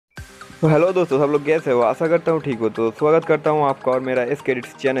तो हेलो दोस्तों, सब लोग कैसे हो? आशा करता हूँ ठीक हो। तो स्वागत करता हूँ आपका और मेरा एस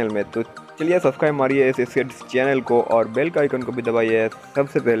एडिट्स चैनल में। तो चलिए सब्सक्राइब मारिए इस एडिट्स चैनल को और बेल का आइकन को भी दबाइए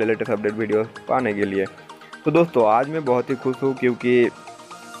सबसे पहले लेटेस्ट अपडेट वीडियो पाने के लिए। तो दोस्तों आज मैं बहुत ही खुश हूँ क्योंकि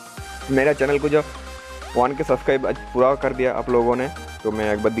मेरा चैनल को जो 1 के सब्सक्राइब आज पूरा कर दिया आप लोगों ने। तो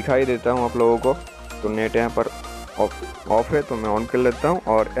मैं एक बार दिखाई देता हूँ आप लोगों को। तो नेट यहाँ पर ऑफ है तो मैं ऑन कर लेता हूँ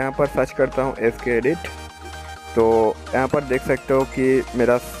और यहाँ पर सर्च करता हूँ एस एडिट। तो यहाँ पर देख सकते हो कि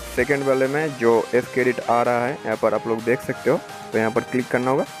मेरा सेकंड वाले में जो एस एडिट आ रहा है यहाँ पर आप लोग देख सकते हो। तो यहाँ पर क्लिक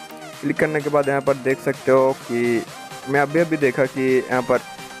करना होगा। क्लिक करने के बाद यहाँ पर देख सकते हो कि मैं अभी देखा कि यहाँ पर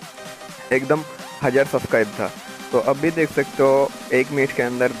एकदम 1000 सब्सक्राइब था। तो अभी देख सकते हो 1 मिनट के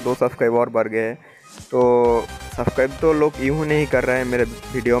अंदर 2 सब्सक्राइब और बढ़ गए हैं। तो सब्सक्राइब तो लोग यूँ नहीं कर रहे हैं मेरे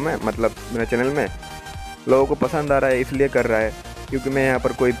वीडियो में, मतलब मेरे चैनल में लोगों को पसंद आ रहा है इसलिए कर रहा है, क्योंकि मैं यहाँ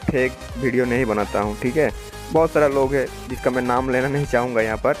पर कोई फेक वीडियो नहीं बनाता हूँ। ठीक है, बहुत सारा लोग है जिसका मैं नाम लेना नहीं चाहूँगा।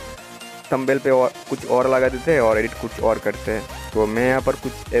 यहाँ पर थंबनेल पे और कुछ और लगा देते हैं और एडिट कुछ और करते हैं। तो मैं यहाँ पर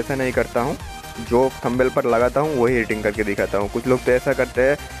कुछ ऐसा नहीं करता हूँ, जो थंबनेल पर लगाता हूँ वही एडिटिंग करके दिखाता हूँ। कुछ लोग तो ऐसा करते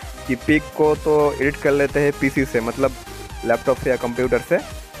हैं कि पिक को तो एडिट कर लेते हैं पीसी से, मतलब लैपटॉप से या कंप्यूटर से,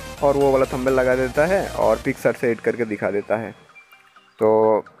 और वो वाला थंबनेल लगा देता है और पिक्सआर्ट से एडिट करके दिखा देता है।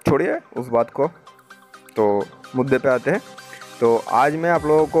 तो छोड़िए उस बात को, तो मुद्दे पे आते हैं। तो आज मैं आप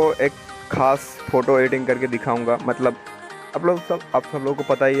लोगों को एक ख़ास फ़ोटो एडिटिंग करके दिखाऊंगा। मतलब आप सब लोगों को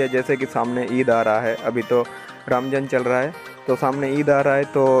पता ही है, जैसे कि सामने ईद आ रहा है, अभी तो रमज़ान चल रहा है, तो सामने ईद आ रहा है,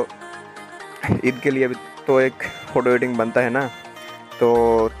 तो ईद के लिए भी तो एक फ़ोटो एडिटिंग बनता है ना।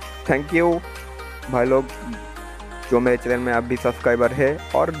 तो थैंक यू भाई लोग जो मेरे चैनल में अभी सब्सक्राइबर है,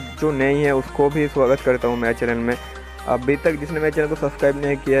 और जो नहीं है उसको भी स्वागत करता हूँ मेरे चैनल में। अभी तक जिसने मेरे चैनल को सब्सक्राइब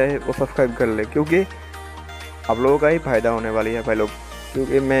नहीं किया है वो सब्सक्राइब कर ले, क्योंकि आप लोगों का ही फ़ायदा होने वाली है भाई लोग।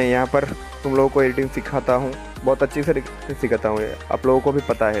 क्योंकि मैं यहाँ पर तुम लोगों को एडिटिंग सिखाता हूँ, बहुत अच्छी से सिखाता हूँ, आप लोगों को भी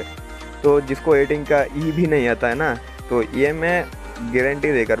पता है। तो जिसको एडिटिंग का ई भी नहीं आता है ना, तो ये मैं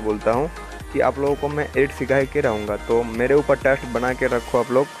गारंटी देकर बोलता हूँ कि आप लोगों को मैं एडिट सिखा के रहूँगा। तो मेरे ऊपर टेस्ट बना के रखो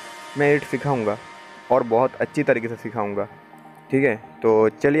आप लोग, मैं एडिट सिखाऊँगा और बहुत अच्छी तरीके से सिखाऊँगा। ठीक है, तो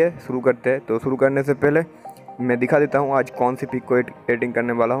चलिए शुरू करते हैं। तो शुरू करने से पहले मैं दिखा देता हूँ आज कौन सी पिक को एडिटिंग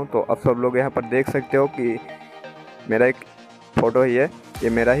करने वाला हूँ। तो अब सब लोग यहाँ पर देख सकते हो कि मेरा एक फ़ोटो ही है, ये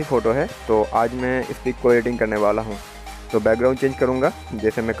मेरा ही फ़ोटो है। तो आज मैं इस पिक को एडिटिंग करने वाला हूँ। तो बैकग्राउंड चेंज करूँगा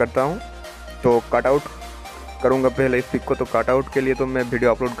जैसे मैं करता हूँ। तो कटआउट करूँगा पहले इस पिक को। तो कटआउट के लिए तो मैं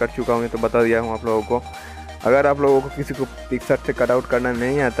वीडियो अपलोड कर चुका हूँ, ये तो बता दिया हूँ आप लोगों को। अगर आप लोगों को किसी को पिक्सआर्ट से कटआउट करना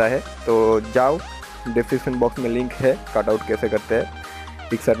नहीं आता है तो जाओ, डिस्क्रिप्शन बॉक्स में लिंक है कटआउट कैसे करते हैं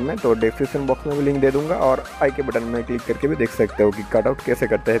पिक्सआर्ट में। तो डिस्क्रिप्शन बॉक्स में भी लिंक दे दूँगा, और आई के बटन में क्लिक करके भी देख सकते हो कि कटआउट कैसे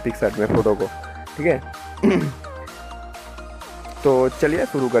करते हैं पिक्सआर्ट में फ़ोटो को। ठीक है तो चलिए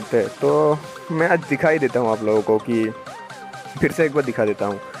शुरू करते हैं। तो मैं आज दिखाई देता हूँ आप लोगों को कि फिर से एक बार दिखा देता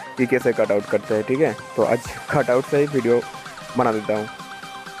हूँ कि कैसे कटआउट करते हैं। ठीक है, तो आज कटआउट से ही वीडियो बना देता हूँ।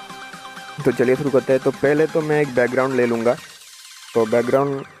 तो चलिए शुरू करते हैं। तो पहले तो मैं एक बैकग्राउंड ले लूँगा। तो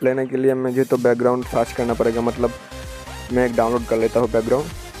बैकग्राउंड लेने के लिए मुझे तो बैकग्राउंड सर्च करना पड़ेगा, मतलब मैं एक डाउनलोड कर लेता हूँ बैकग्राउंड।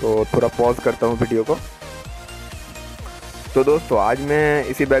 तो थोड़ा पॉज करता हूँ वीडियो को। तो दोस्तों आज मैं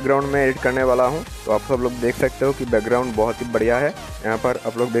इसी बैकग्राउंड में एडिट करने वाला हूं। तो आप सब लोग देख सकते हो कि बैकग्राउंड बहुत ही बढ़िया है। यहाँ पर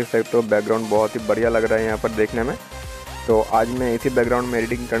आप लोग देख सकते हो बैकग्राउंड बहुत ही बढ़िया लग रहा है यहाँ पर देखने में। तो आज मैं इसी बैकग्राउंड में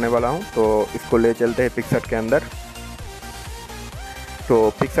एडिटिंग करने वाला हूं। तो इसको ले चलते हैं पिक्सआर्ट के अंदर। तो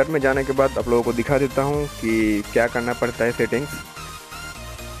पिक्सआर्ट में जाने के बाद आप लोगों को दिखा देता हूँ कि क्या करना पड़ता है सेटिंग्स।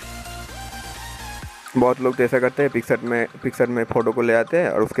 बहुत लोग तो ऐसा करते हैं, पिक्सआर्ट में फ़ोटो को ले आते हैं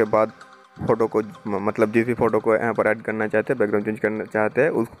और उसके बाद फ़ोटो को, मतलब जिस भी फ़ोटो को यहाँ पर ऐड करना चाहते हैं, बैकग्राउंड चेंज करना चाहते हैं,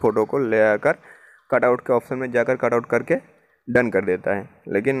 उस फ़ोटो को ले आकर कटआउट के ऑप्शन में जाकर कटआउट करके डन कर देता है।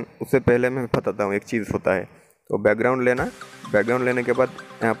 लेकिन उससे पहले मैं बताता हूँ एक चीज़ होता है। तो बैकग्राउंड लेना, बैकग्राउंड लेने के बाद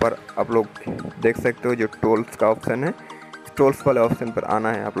यहाँ पर आप लोग देख सकते हो जो टूल्स का ऑप्शन है, टूल्स वाले ऑप्शन पर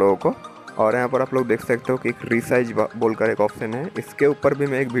आना है आप लोगों को। और यहाँ पर आप लोग देख सकते हो कि एक रिसाइज बोलकर एक ऑप्शन है, इसके ऊपर भी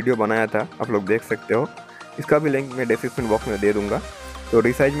मैं एक वीडियो बनाया था, आप लोग देख सकते हो। इसका भी लिंक मैं डिस्क्रिप्शन बॉक्स में दे दूँगा। तो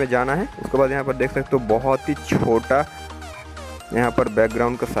रिसाइज में जाना है। उसके बाद यहाँ पर देख सकते हो बहुत ही छोटा यहाँ पर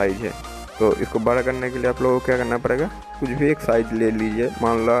बैकग्राउंड का साइज़ है। तो इसको बड़ा करने के लिए आप लोगों को क्या करना पड़ेगा, कुछ भी एक साइज़ ले लीजिए।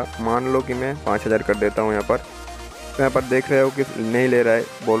 मान लो कि मैं 5000 कर देता हूँ यहाँ पर। तो यहाँ पर देख रहे हो कि नहीं ले रहा है,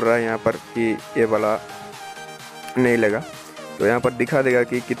 बोल रहा है यहाँ पर कि ये वाला नहीं लेगा। तो यहाँ पर दिखा देगा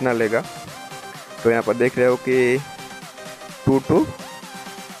कि कितना लेगा। तो यहाँ पर देख रहे हो कि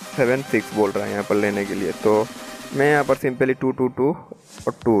 2276 बोल रहा है यहाँ पर लेने के लिए। तो मैं यहाँ पर सिंपली 222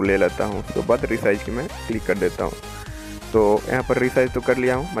 और 2 ले लेता हूँ। उसके बाद रिसाइज की मैं क्लिक कर देता हूँ। तो यहाँ पर रिसाइज तो कर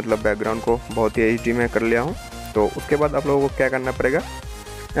लिया हूँ, मतलब बैकग्राउंड को बहुत ही एचडी में कर लिया हूँ। तो उसके बाद आप लोगों को क्या करना पड़ेगा,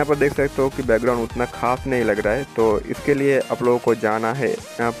 यहाँ पर देख सकते हो कि बैकग्राउंड उतना खास नहीं लग रहा है, तो इसके लिए आप लोगों को जाना है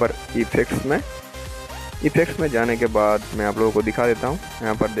यहाँ पर इफेक्ट्स में। इफेक्ट्स में जाने के बाद मैं आप लोगों को दिखा देता हूँ।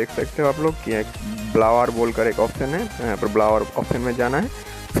 यहाँ पर देख सकते हो आप लोग कि ब्लावर बोलकर एक ऑप्शन है, यहाँ पर ब्लावर ऑप्शन में जाना है।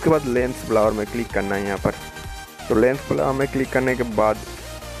 उसके बाद लेंस ब्लावर में क्लिक करना है यहाँ पर। तो लेंस ब्लावर में क्लिक करने के बाद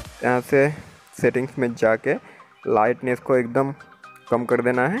यहाँ से सेटिंग्स में जाके लाइटनेस को एकदम कम कर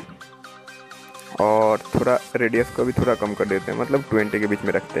देना है और थोड़ा रेडियस को भी थोड़ा कम कर देते हैं, मतलब 20 के बीच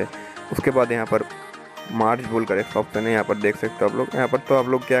में रखते हैं। उसके बाद यहाँ पर मार्च बोलकर एक ऑप्शन है, यहाँ पर देख सकते हो आप लोग। यहाँ पर तो आप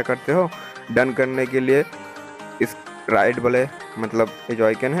लोग क्या करते हो, डन करने के लिए इस राइट वाले मतलब ये जो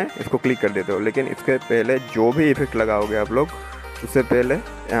आइकन है इसको क्लिक कर देते हो, लेकिन इसके पहले जो भी इफेक्ट लगाओगे आप लोग उससे पहले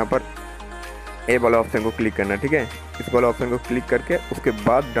यहाँ पर ए वाला ऑप्शन को क्लिक करना, ठीक है। इस वाला ऑप्शन को क्लिक करके उसके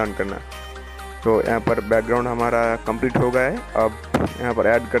बाद डन करना। तो यहाँ पर बैकग्राउंड हमारा कंप्लीट हो गया है। अब यहाँ पर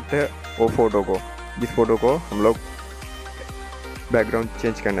ऐड करते हैं वो फ़ोटो को, जिस फ़ोटो को हम लोग बैकग्राउंड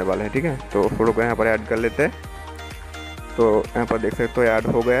चेंज करने वाले हैं, ठीक है। तो फ़ोटो को यहाँ पर ऐड कर लेते हैं। तो यहाँ पर देख सकते हो ऐड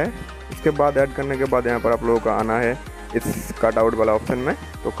हो गया है। इसके बाद ऐड करने के बाद यहाँ पर आप लोगों का आना है इस कट आउट वाला ऑप्शन में।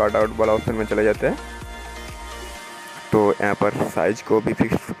 तो कट आउट वाला ऑप्शन में चले जाते हैं। तो यहाँ पर साइज को भी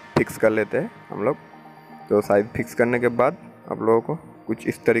फिक्स कर लेते हैं हम लोग। तो साइज फिक्स करने के बाद आप लोगों को कुछ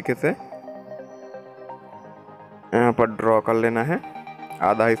इस तरीके से यहाँ पर ड्रॉ कर लेना है।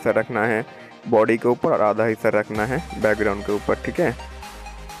 आधा हिस्सा रखना है बॉडी के ऊपर और आधा हिस्सा रखना है बैकग्राउंड के ऊपर, ठीक है।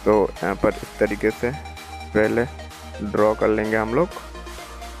 तो यहाँ पर इस तरीके से पहले ड्रॉ कर लेंगे हम लोग।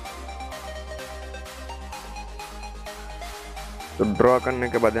 तो ड्रॉ करने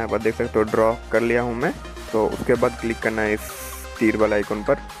के बाद यहाँ पर देख सकते हो ड्रॉ कर लिया हूँ मैं। तो उसके बाद क्लिक करना है इस तीर वाला आइकन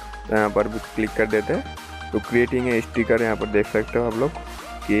पर, यहाँ पर भी क्लिक कर देते हैं। तो क्रिएटिंग है स्टिकर, यहाँ पर देख सकते हो आप लोग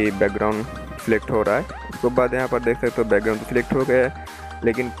कि बैकग्राउंड सिलेक्ट हो रहा है। उसके बाद यहाँ पर देख सकते हो बैकग्राउंड सिलेक्ट हो गया है,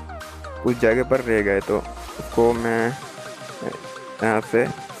 लेकिन कुछ जगह पर रह गए। तो उसको मैं यहाँ से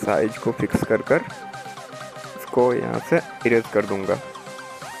साइज को फिक्स कर इसको यहाँ से इरेज कर दूँगा।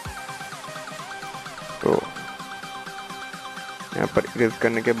 तो यहाँ पर इरेज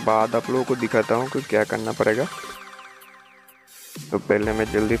करने के बाद आप लोगों को दिखाता हूँ कि क्या करना पड़ेगा। तो पहले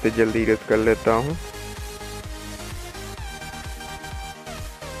मैं जल्दी से जल्दी इरेज कर लेता हूँ।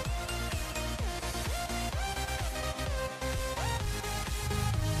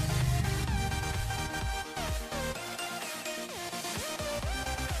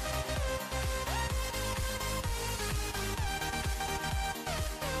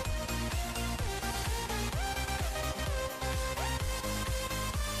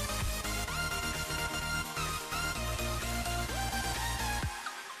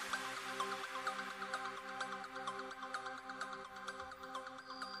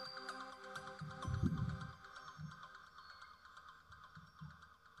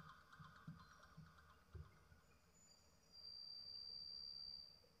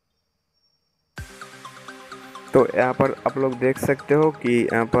 तो यहाँ पर आप लोग देख सकते हो कि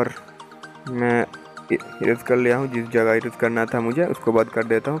यहाँ पर मैं इरेज कर लिया हूँ जिस जगह इरेज करना था मुझे। उसके बाद कर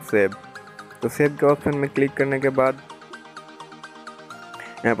देता हूँ सेव। तो सेव के ऑप्शन में क्लिक करने के बाद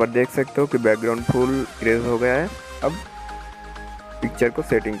यहाँ पर देख सकते हो कि बैकग्राउंड फुल इरेज हो गया है। अब पिक्चर को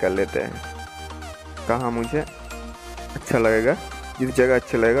सेटिंग कर लेते हैं, कहाँ मुझे अच्छा लगेगा, जिस जगह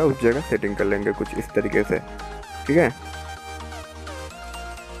अच्छा लगेगा उस जगह सेटिंग कर लेंगे कुछ इस तरीके से, ठीक है।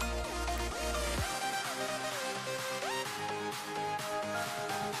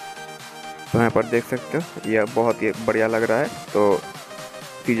 तो यहाँ पर देख सकते हो यह बहुत ही बढ़िया लग रहा है। तो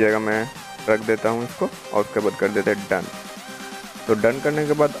इसी जगह मैं रख देता हूँ इसको और उसके बाद कर देते हैं डन। तो डन करने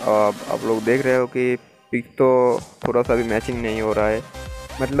के बाद आप लोग देख रहे हो कि पिक तो थोड़ा सा भी मैचिंग नहीं हो रहा है,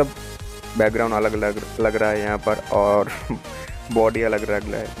 मतलब बैकग्राउंड अलग लग रहा है यहाँ पर और बॉडी अलग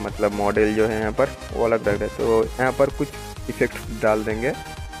लग रहा है, मतलब मॉडल जो है यहाँ पर वो अलग लग रहा है। तो यहाँ पर कुछ इफ़ेक्ट डाल देंगे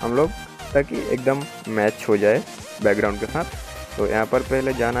हम लोग ताकि एकदम मैच हो जाए बैकग्राउंड के साथ। तो यहाँ पर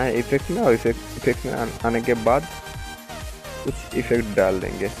पहले जाना है इफेक्ट में और इफेक्ट में आने के बाद कुछ इफेक्ट डाल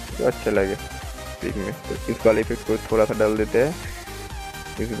देंगे जो अच्छा लगे पिक में। तो इस वाले इफेक्ट को थोड़ा सा डाल देते हैं,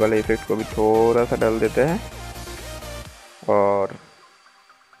 इस वाले इफेक्ट को भी थोड़ा सा डाल देते हैं और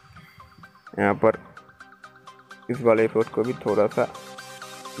यहाँ पर इस वाले इफेक्ट को भी थोड़ा सा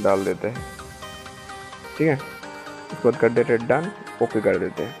डाल देते हैं, ठीक है। उसके बाद कर देते हैं डन, ओके कर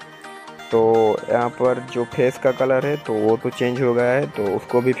देते हैं। तो यहाँ पर जो फेस का कलर है तो वो तो चेंज हो गया है, तो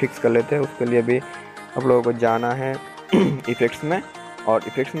उसको भी फिक्स कर लेते हैं। उसके लिए भी आप लोगों को जाना है इफ़ेक्ट्स में और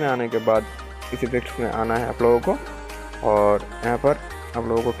इफ़ेक्ट्स में आने के बाद इस इफ़ेक्ट्स में आना है आप लोगों को और यहाँ पर आप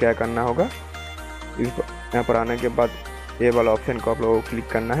लोगों को क्या करना होगा, यहाँ पर आने के बाद ये वाला ऑप्शन को आप लोगों को क्लिक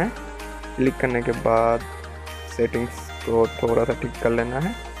करना है। क्लिक करने के बाद सेटिंग्स को थोड़ा सा ठीक कर लेना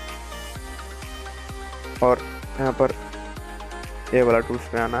है और यहाँ पर ये वाला टूल्स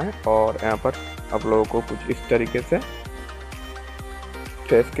पे आना है और यहाँ पर आप लोगों को कुछ इस तरीके से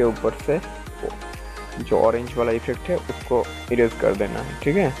फेस के ऊपर से जो ऑरेंज वाला इफेक्ट है उसको इरेज कर देना है,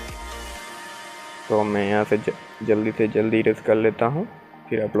 ठीक है। तो मैं यहाँ से जल्दी से जल्दी इरेज कर लेता हूँ,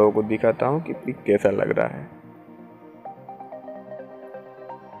 फिर आप लोगों को दिखाता हूँ कि पिक कैसा लग रहा है।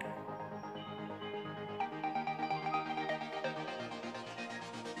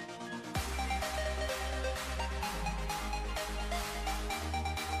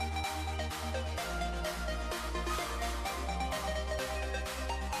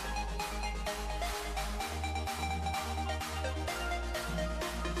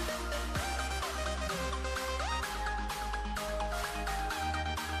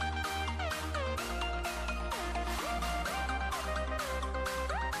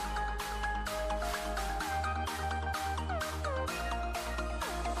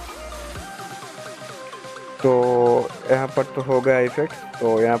 तो यहाँ पर तो हो गया इफेक्ट।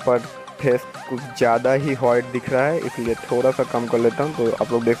 तो यहाँ पर फेस कुछ ज़्यादा ही वाइट दिख रहा है, इसलिए थोड़ा सा कम कर लेता हूँ। तो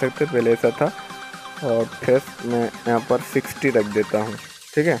आप लोग देख सकते हैं पहले ऐसा था, और फेस मैं यहाँ पर 60 रख देता हूँ,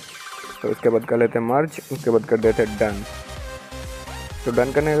 ठीक है। तो इसके बाद कर लेते हैं मर्ज, उसके बाद कर देते हैं डन। तो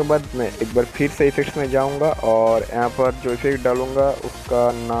डन करने के बाद मैं एक बार फिर से इफेक्ट्स में जाऊँगा और यहाँ पर जो इफेक्ट डालूँगा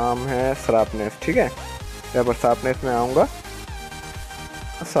उसका नाम है शार्पनेस, ठीक है। यहाँ पर शार्पनेस में आऊँगा,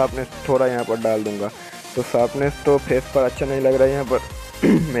 शार्पनेस थोड़ा यहाँ पर डाल दूँगा। तो शार्पनेस तो फेस पर अच्छा नहीं लग रहा है यहाँ पर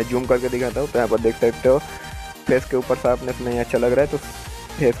मैं जूम करके दिखाता हूँ। तो यहाँ पर देख सकते हो फेस के ऊपर शार्पनेस नहीं अच्छा लग रहा है, तो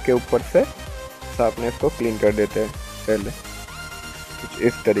फेस के ऊपर से शार्पनेस को क्लीन कर देते हैं पहले कुछ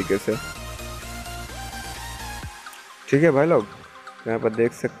इस तरीके से, ठीक है भाई लोग। यहाँ पर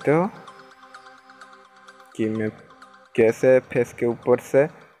देख सकते हो कि मैं कैसे फेस के ऊपर से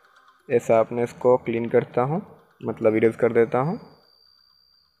इस शार्पनेस को क्लीन करता हूँ, मतलब इरेज कर देता हूँ।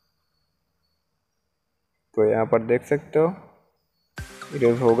 तो यहाँ पर देख सकते हो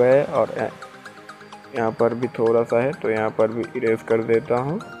इरेज हो गए, और यहाँ पर भी थोड़ा सा है तो यहाँ पर भी इरेज कर देता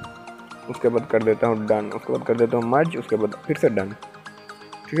हूँ। उसके बाद कर देता हूँ डन, उसके बाद कर देता हूँ मर्ज, उसके बाद फिर से डन,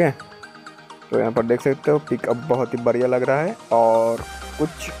 ठीक है। तो यहाँ पर देख सकते हो पिक अब बहुत ही बढ़िया लग रहा है। और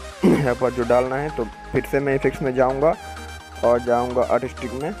कुछ यहाँ पर जो डालना है, तो फिर से मैं इफेक्ट्स में जाऊँगा और जाऊँगा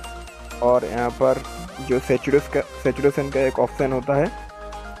आर्टिस्टिक में, और यहाँ पर जो सेचुरेशन का एक ऑप्शन होता है,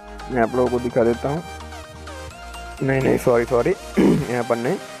 मैं आप लोगों को दिखा देता हूँ। नहीं सॉरी यहाँ पर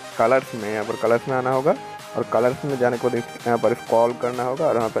नहीं, कलर्स में, यहाँ पर कलर्स में आना होगा, और कलर्स में जाने को यहाँ पर स्क्रॉल करना होगा,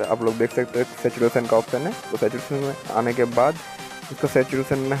 और यहाँ पर आप लोग देख सकते हो सेचुरेशन का ऑप्शन है। तो सेचुरेशन में आने के बाद इसको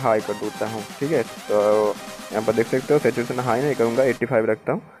सेचुरेशन में हाई कर देता हूँ, ठीक है। तो यहाँ पर देख सकते हो सेचुरेशन हाई नहीं करूँगा, 85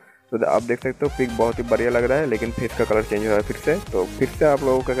 रखता हूँ। तो आप देख सकते हो पिक बहुत ही बढ़िया लग रहा है, लेकिन फेस का कलर चेंज हो रहा है फिर से। तो फिर से आप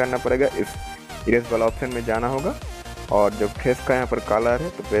लोगों को करना पड़ेगा, इस इरेज वाला ऑप्शन में जाना होगा, और जब फेस का यहाँ पर कलर है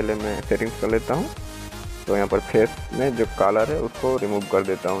तो पहले मैं सेटिंग्स कर लेता हूँ। तो यहाँ पर फेस में जो कलर है उसको रिमूव कर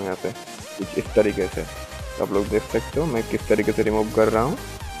देता हूँ यहाँ से कुछ इस तरीके से। तो आप लोग देख सकते हो मैं किस तरीके से रिमूव कर रहा हूँ।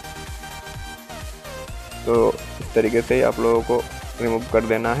 तो इस तरीके से ही आप लोगों को रिमूव कर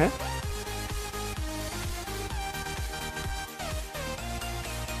देना है।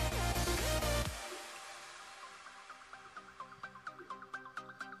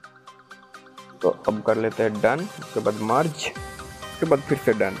 तो अब कर लेते हैं डन, उसके बाद मर्ज, उसके बाद फिर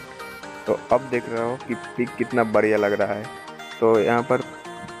से डन। तो अब देख रहे हो कि पिक कितना बढ़िया लग रहा है। तो यहाँ पर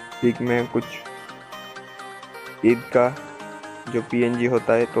पिक में कुछ ईद का जो PNG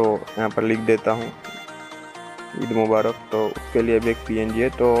होता है तो यहाँ पर लिख देता हूँ ईद मुबारक। तो उसके लिए भी एक PNG है,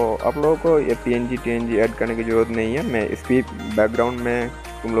 तो आप लोगों को ये PNG ऐड करने की ज़रूरत नहीं है, मैं इसकी बैकग्राउंड में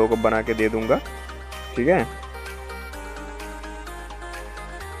तुम लोगों को बना के दे दूँगा, ठीक है।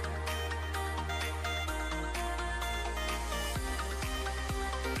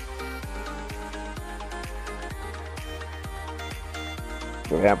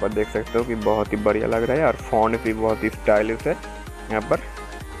 तो यहाँ पर देख सकते हो कि बहुत ही बढ़िया लग रहा है, और फ़ॉन्ट भी बहुत ही स्टाइलिश है यहाँ पर।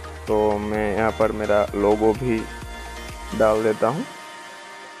 तो मैं यहाँ पर मेरा लोगो भी डाल देता हूँ,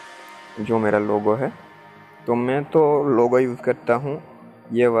 जो मेरा लोगो है। तो मैं तो लोगो यूज़ करता हूँ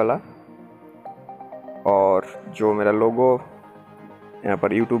ये वाला, और जो मेरा लोगो यहाँ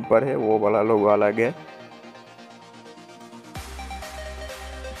पर YouTube पर है वो वाला लोगो अलग है।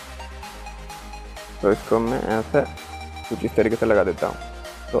 तो इसको मैं ऐसे कुछ इस तरीके से लगा देता हूँ।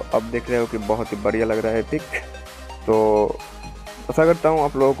 तो अब देख रहे हो कि बहुत ही बढ़िया लग रहा है पिक। तो आशा करता हूँ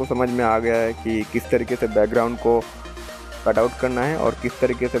आप लोगों को समझ में आ गया है कि किस तरीके से बैकग्राउंड को कट आउट करना है और किस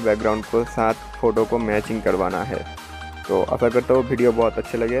तरीके से बैकग्राउंड को साथ फ़ोटो को मैचिंग करवाना है। तो आशा करता हूँ वीडियो बहुत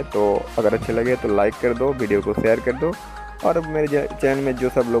अच्छे लगे। तो अगर अच्छे लगे तो लाइक कर दो, वीडियो को शेयर कर दो, और मेरे चैनल में जो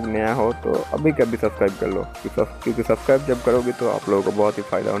सब लोग नया हो तो अभी कभी सब्सक्राइब कर लो, क्योंकि सब्सक्राइब जब करोगे तो आप लोगों को बहुत ही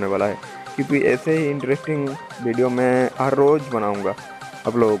फ़ायदा होने वाला है। क्योंकि ऐसे ही इंटरेस्टिंग वीडियो मैं हर रोज़ बनाऊंगा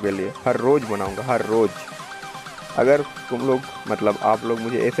आप लोगों के लिए, हर रोज़ बनाऊंगा, हर रोज़। अगर तुम लोग मतलब आप लोग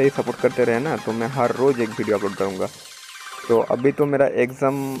मुझे ऐसे ही सपोर्ट करते रहे ना तो मैं हर रोज़ एक वीडियो अपलोड करूँगा। तो अभी तो मेरा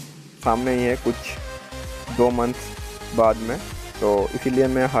एग्ज़ाम सामने ही है कुछ 2 मंथ्स बाद में, तो इसीलिए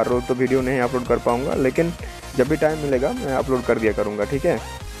मैं हर रोज़ तो वीडियो नहीं अपलोड कर पाऊँगा, लेकिन जब भी टाइम मिलेगा मैं अपलोड कर दिया करूँगा, ठीक है।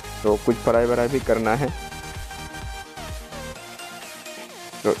 तो कुछ पढ़ाई वढ़ाई भी करना है,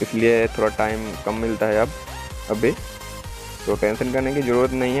 तो इसलिए थोड़ा टाइम कम मिलता है अब अभी। तो टेंशन करने की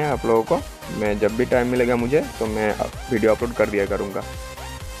ज़रूरत नहीं है आप लोगों को, मैं जब भी टाइम मिलेगा मुझे तो मैं वीडियो अपलोड कर दिया करूँगा।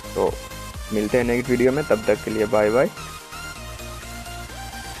 तो मिलते हैं नेक्स्ट वीडियो में, तब तक के लिए बाय बाय।